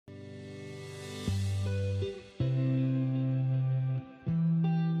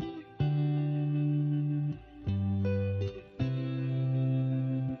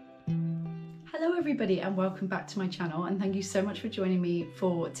Hello everybody and welcome back to my channel, and thank you so much for joining me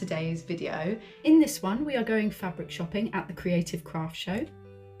for today's video. In this one we are going fabric shopping at the Creative Craft Show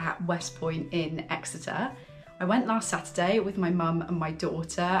at Westpoint in Exeter. I went last Saturday with my mum and my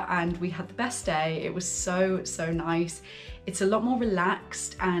daughter and we had the best day. It was so nice. It's a lot more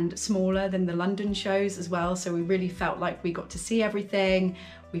relaxed and smaller than the London shows as well, so we really felt like we got to see everything.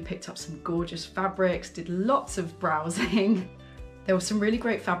 We picked up some gorgeous fabrics, did lots of browsing. There were some really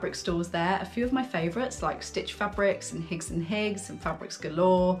great fabric stores there. A few of my favourites like Stitch Fabrics and Higgs and Higgs and Fabrics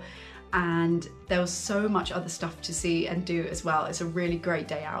Galore, and there was so much other stuff to see and do as well. It's a really great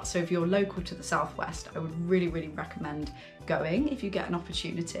day out, so if you're local to the southwest I would really recommend going if you get an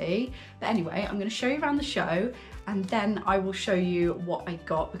opportunity. But anyway, I'm going to show you around the show and then I will show you what I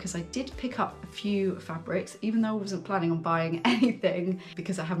got, because I did pick up a few fabrics even though I wasn't planning on buying anything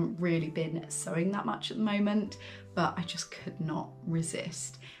because I haven't really been sewing that much at the moment, but I just could not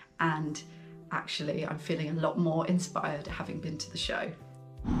resist, and actually I'm feeling a lot more inspired having been to the show.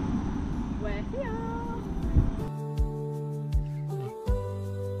 We're here!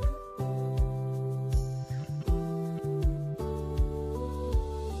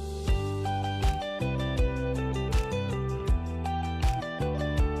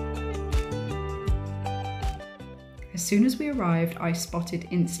 As soon as we arrived, I spotted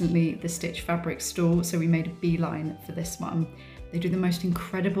instantly the Stitch Fabrics store, so we made a beeline for this one. They do the most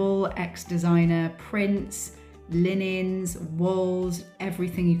incredible ex-designer prints, linens, wools,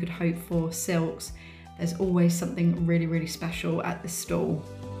 everything you could hope for, silks. There's always something really special at this stall.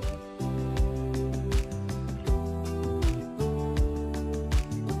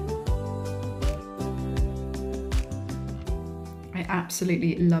 I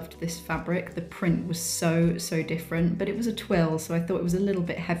absolutely loved this fabric. The print was so different, but it was a twill, so I thought it was a little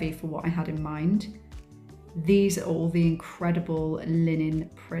bit heavy for what I had in mind. These are all the incredible linen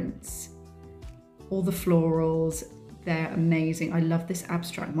prints. All the florals, they're amazing. I love this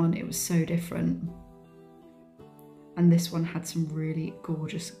abstract one, it was so different. And this one had some really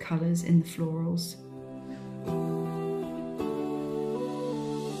gorgeous colours in the florals.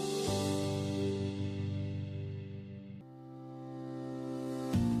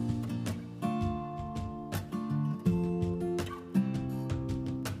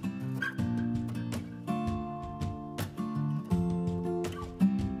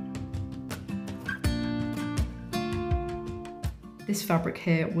 This fabric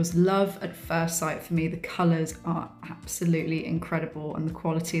here was love at first sight for me. The colours are absolutely incredible and the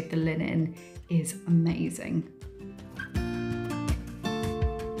quality of the linen is amazing.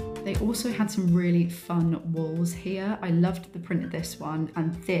 They also had some really fun wools here. I loved the print of this one,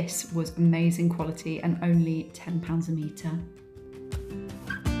 and this was amazing quality and only £10 a metre.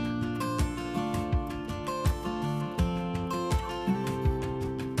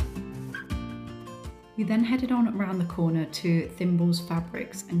 We then headed on around the corner to Thimble's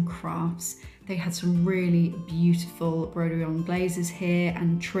Fabrics and Crafts. They had some really beautiful broderie on glazes here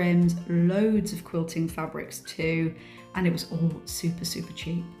and trims, loads of quilting fabrics too, and it was all super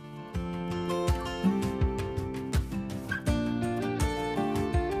cheap.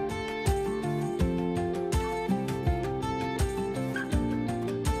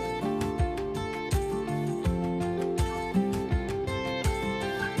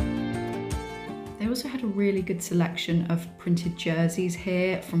 They also had a really good selection of printed jerseys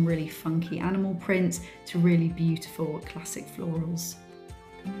here, from really funky animal prints to really beautiful classic florals.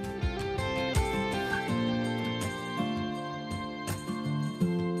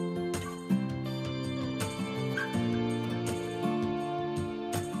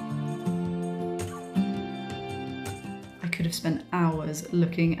 I could have spent hours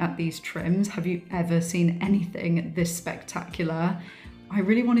looking at these trims. Have you ever seen anything this spectacular? I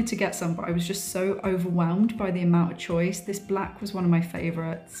really wanted to get some, but I was just so overwhelmed by the amount of choice. This black was one of my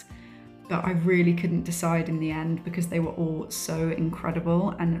favourites, but I really couldn't decide in the end because they were all so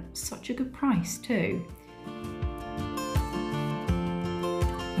incredible and such a good price too.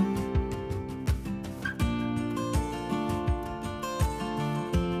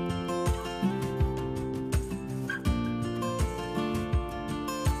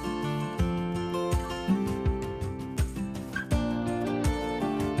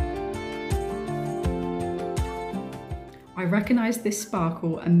 I recognised this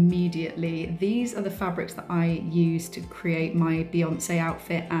sparkle immediately. These are the fabrics that I used to create my Beyonce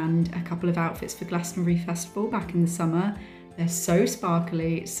outfit and a couple of outfits for Glastonbury Festival back in the summer. They're so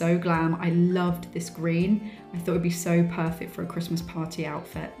sparkly, so glam. I loved this green. I thought it'd be so perfect for a Christmas party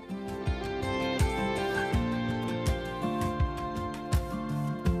outfit.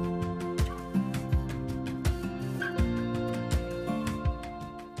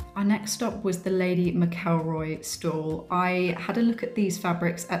 Our Next up was the Lady Mcelroy stall. I had a look at these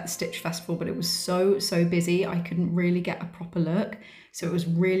fabrics at the Stitch Festival, but it was so busy, I couldn't really get a proper look. So it was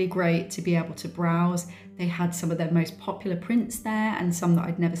really great to be able to browse. They had some of their most popular prints there and some that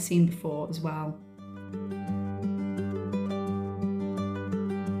I'd never seen before as well.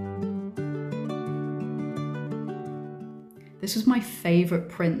 This was my favourite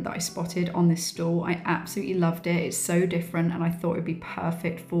print that I spotted on this stall. I absolutely loved it. It's so different and I thought it'd be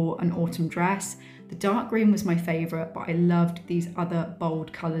perfect for an autumn dress. The dark green was my favourite, but I loved these other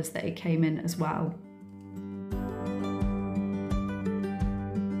bold colours that it came in as well.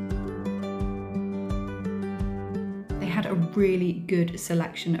 They had a really good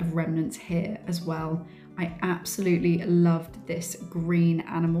selection of remnants here as well. I absolutely loved this green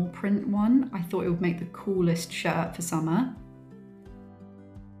animal print one. I thought it would make the coolest shirt for summer.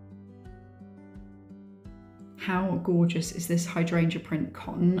 How gorgeous is this hydrangea print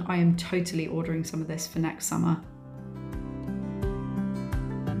cotton? I am totally ordering some of this for next summer.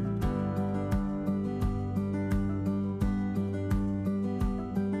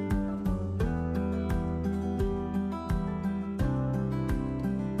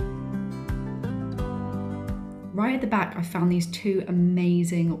 Right at the back, I found these two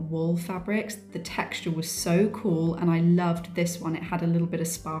amazing wool fabrics. The texture was so cool and I loved this one. It had a little bit of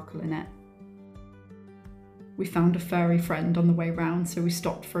sparkle in it. We found a furry friend on the way round, so we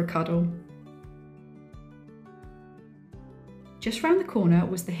stopped for a cuddle. Just round the corner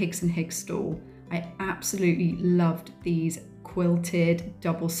was the Higgs and Higgs stall. I absolutely loved these quilted,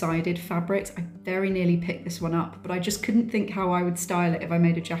 double-sided fabrics. I very nearly picked this one up, but I just couldn't think how I would style it if I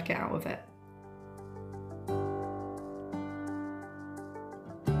made a jacket out of it.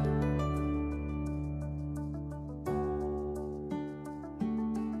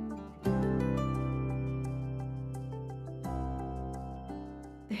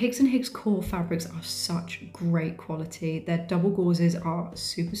 The Higgs and Higgs core fabrics are such great quality. Their double gauzes are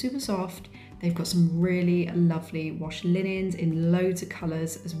super soft. They've got some really lovely wash linens in loads of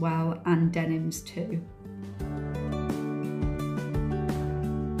colours as well, and denims too.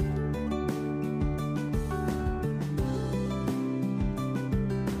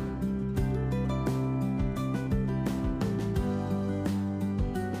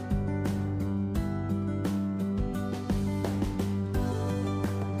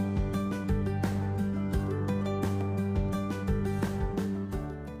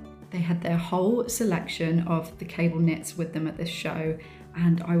 Their whole selection of the cable knits with them at this show,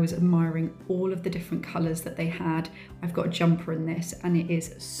 and I was admiring all of the different colours that they had. I've got a jumper in this and it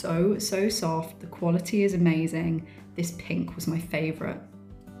is so soft. The quality is amazing. This pink was my favourite.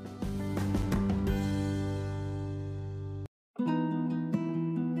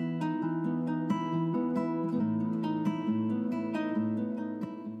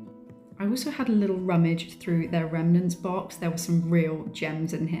 I also had a little rummage through their remnants box. There were some real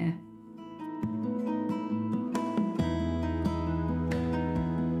gems in here.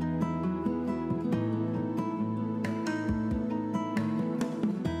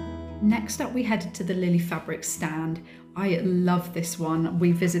 Next up, we headed to the Lili Fabrics stand. I love this one.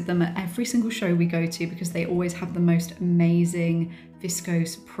 We visit them at every single show we go to because they always have the most amazing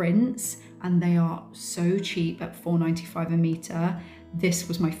viscose prints and they are so cheap at $4.95 a metre. This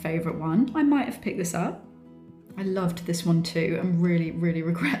was my favourite one. I might have picked this up. I loved this one too and really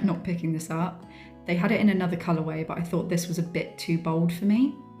regret not picking this up. They had it in another colourway, but I thought this was a bit too bold for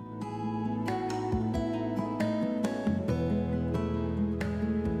me.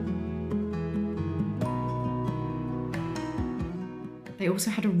 They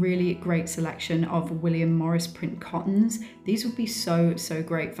also had a really great selection of William Morris print cottons. These would be so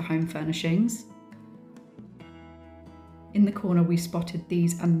great for home furnishings. In the corner, we spotted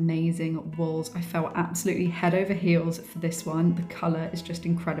these amazing wools. I fell absolutely head over heels for this one. The colour is just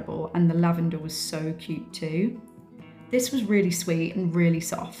incredible and the lavender was so cute too. This was really sweet and really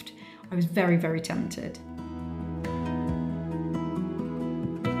soft. I was very tempted.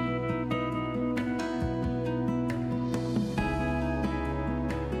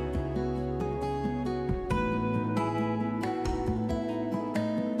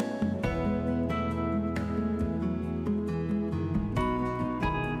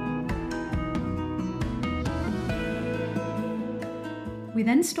 We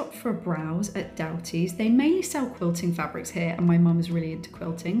then stopped for a browse at Doughty's. They mainly sell quilting fabrics here and my mum is really into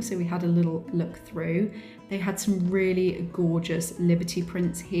quilting, so we had a little look through. They had some really gorgeous Liberty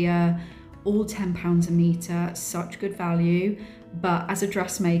prints here, all £10 a metre, such good value. But as a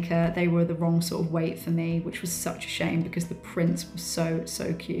dressmaker, they were the wrong sort of weight for me, which was such a shame because the prints were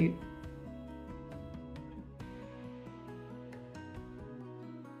so cute.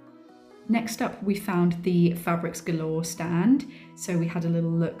 Next up, we found the Fabrics Galore stand. So we had a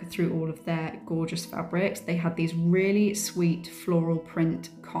little look through all of their gorgeous fabrics. They had these really sweet floral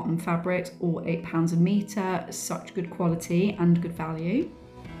print cotton fabrics, all £8 a metre, such good quality and good value.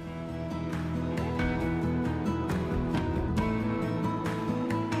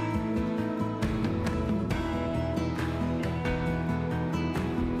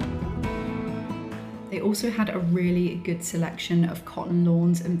 They also had a really good selection of cotton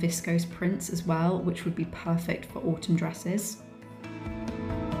lawns and viscose prints as well, which would be perfect for autumn dresses.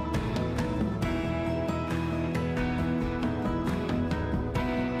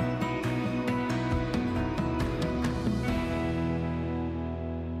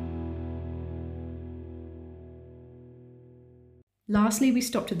 Lastly, we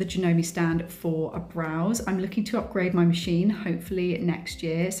stopped at the Janome stand for a browse. I'm looking to upgrade my machine, hopefully next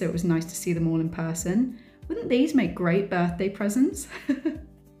year, so it was nice to see them all in person. Wouldn't these make great birthday presents?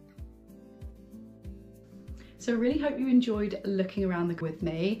 So I really hope you enjoyed looking around with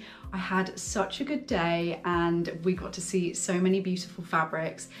me. I had such a good day and we got to see so many beautiful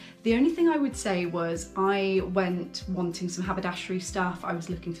fabrics. The only thing I would say was I went wanting some haberdashery stuff. I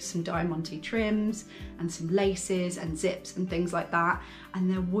was looking for some diamante trims and some laces and zips and things like that. And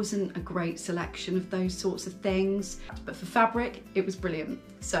there wasn't a great selection of those sorts of things. But for fabric, it was brilliant.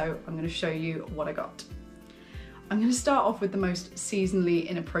 So I'm going to show you what I got. I'm going to start off with the most seasonally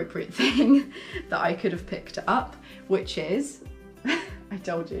inappropriate thing that I could have picked up, which is, I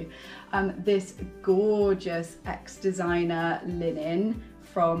told you, this gorgeous ex-designer linen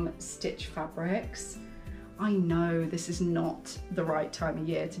from Stitch Fabrics. I know this is not the right time of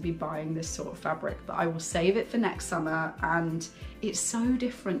year to be buying this sort of fabric, but I will save it for next summer, and it's so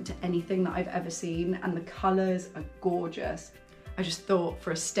different to anything that I've ever seen and the colours are gorgeous. I just thought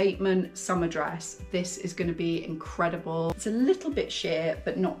for a statement summer dress, this is going to be incredible. It's a little bit sheer,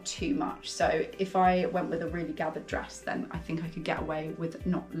 but not too much. So if I went with a really gathered dress, then I think I could get away with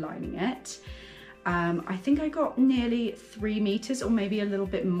not lining it. I think I got nearly 3 meters or maybe a little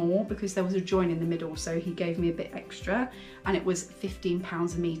bit more because there was a join in the middle. So he gave me a bit extra and it was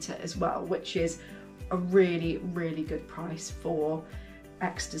 £15 a meter as well, which is a really, really good price for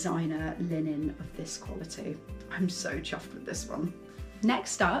ex-designer linen of this quality. I'm so chuffed with this one.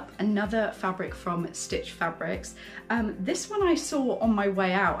 Next up, another fabric from Stitch Fabrics. This one I saw on my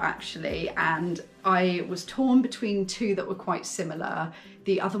way out actually, and I was torn between two that were quite similar.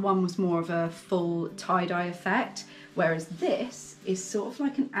 The other one was more of a full tie-dye effect, whereas this is sort of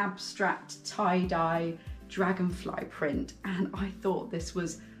like an abstract tie-dye dragonfly print, and I thought this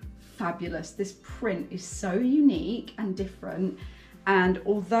was fabulous. This print is so unique and different. And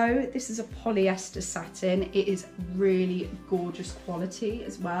although this is a polyester satin, it is really gorgeous quality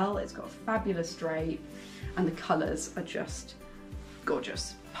as well. It's got a fabulous drape and the colours are just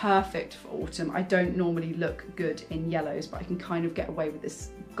gorgeous. Perfect for autumn. I don't normally look good in yellows, but I can kind of get away with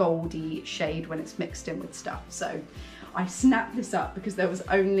this goldy shade when it's mixed in with stuff. So I snapped this up because there was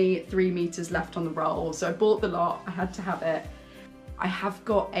only 3 meters left on the roll. So I bought the lot, I had to have it. I have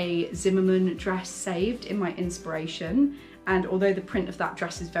got a Zimmermann dress saved in my inspiration. And although the print of that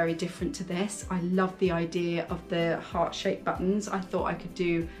dress is very different to this, I love the idea of the heart-shaped buttons. I thought I could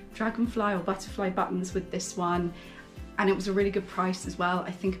do dragonfly or butterfly buttons with this one. And it was a really good price as well.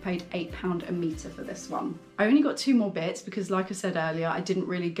 I think I paid £8 a metre for this one. I only got 2 more bits because like I said earlier, I didn't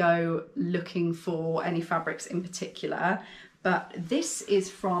really go looking for any fabrics in particular. But this is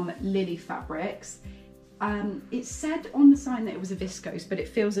from Lili Fabrics. It said on the sign that it was a viscose, but it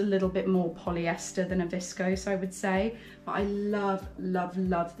feels a little bit more polyester than a viscose, I would say. But I love, love,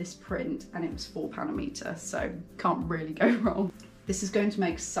 love this print, and it was £4 a metre, so can't really go wrong. This is going to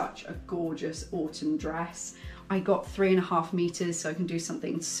make such a gorgeous autumn dress. I got 3.5 meters, so I can do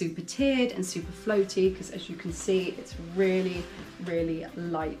something super tiered and super floaty, because as you can see, it's really, really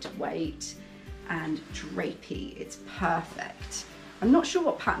lightweight and drapey. It's perfect. I'm not sure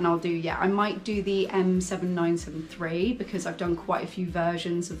what pattern I'll do yet. I might do the M7973 because I've done quite a few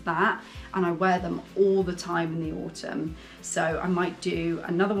versions of that and I wear them all the time in the autumn. So I might do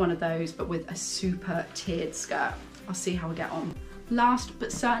another one of those, but with a super tiered skirt. I'll see how I get on. Last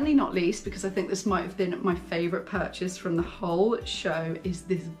but certainly not least, because I think this might have been my favorite purchase from the whole show, is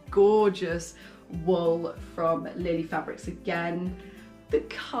this gorgeous wool from Lili Fabrics again. The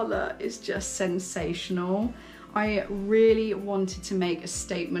color is just sensational. I really wanted to make a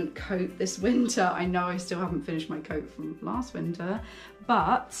statement coat this winter. I know I still haven't finished my coat from last winter,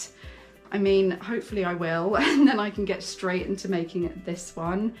 but I mean, hopefully I will, and then I can get straight into making this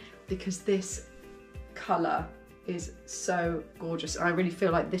one because this color is so gorgeous. I really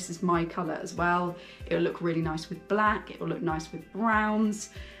feel like this is my color as well. It'll look really nice with black, it'll look nice with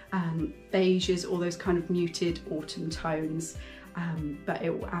browns. beiges, all those kind of muted autumn tones. But it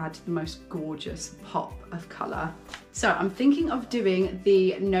will add the most gorgeous pop of colour. So I'm thinking of doing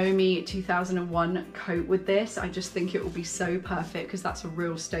the Nomi 2001 coat with this. I just think it will be so perfect because that's a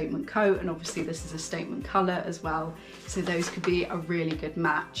real statement coat, and obviously this is a statement colour as well. So those could be a really good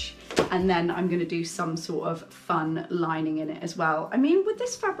match. And then I'm going to do some sort of fun lining in it as well. I mean, with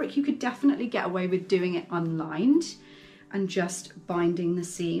this fabric you could definitely get away with doing it unlined and just binding the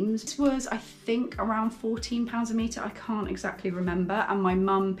seams. This was, I think, around £14 a metre, I can't exactly remember, and my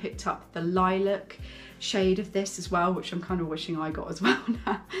mum picked up the lilac shade of this as well, which I'm kind of wishing I got as well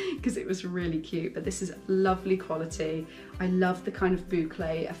now, because it was really cute. But this is lovely quality. I love the kind of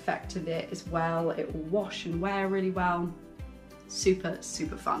boucle effect of it as well. It will wash and wear really well. Super,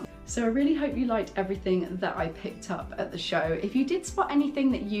 super fun. So I really hope you liked everything that I picked up at the show. If you did spot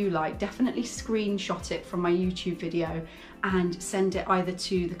anything that you like, definitely screenshot it from my YouTube video and send it either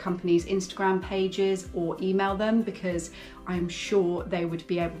to the company's Instagram pages or email them, because I'm sure they would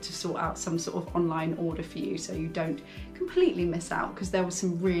be able to sort out some sort of online order for you so you don't completely miss out, because there were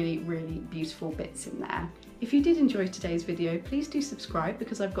some really, really beautiful bits in there. If you did enjoy today's video, please do subscribe,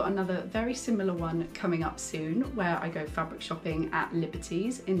 because I've got another very similar one coming up soon where I go fabric shopping at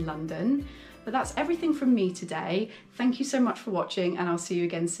Liberty's in London. But that's everything from me today. Thank you so much for watching, and I'll see you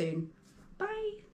again soon.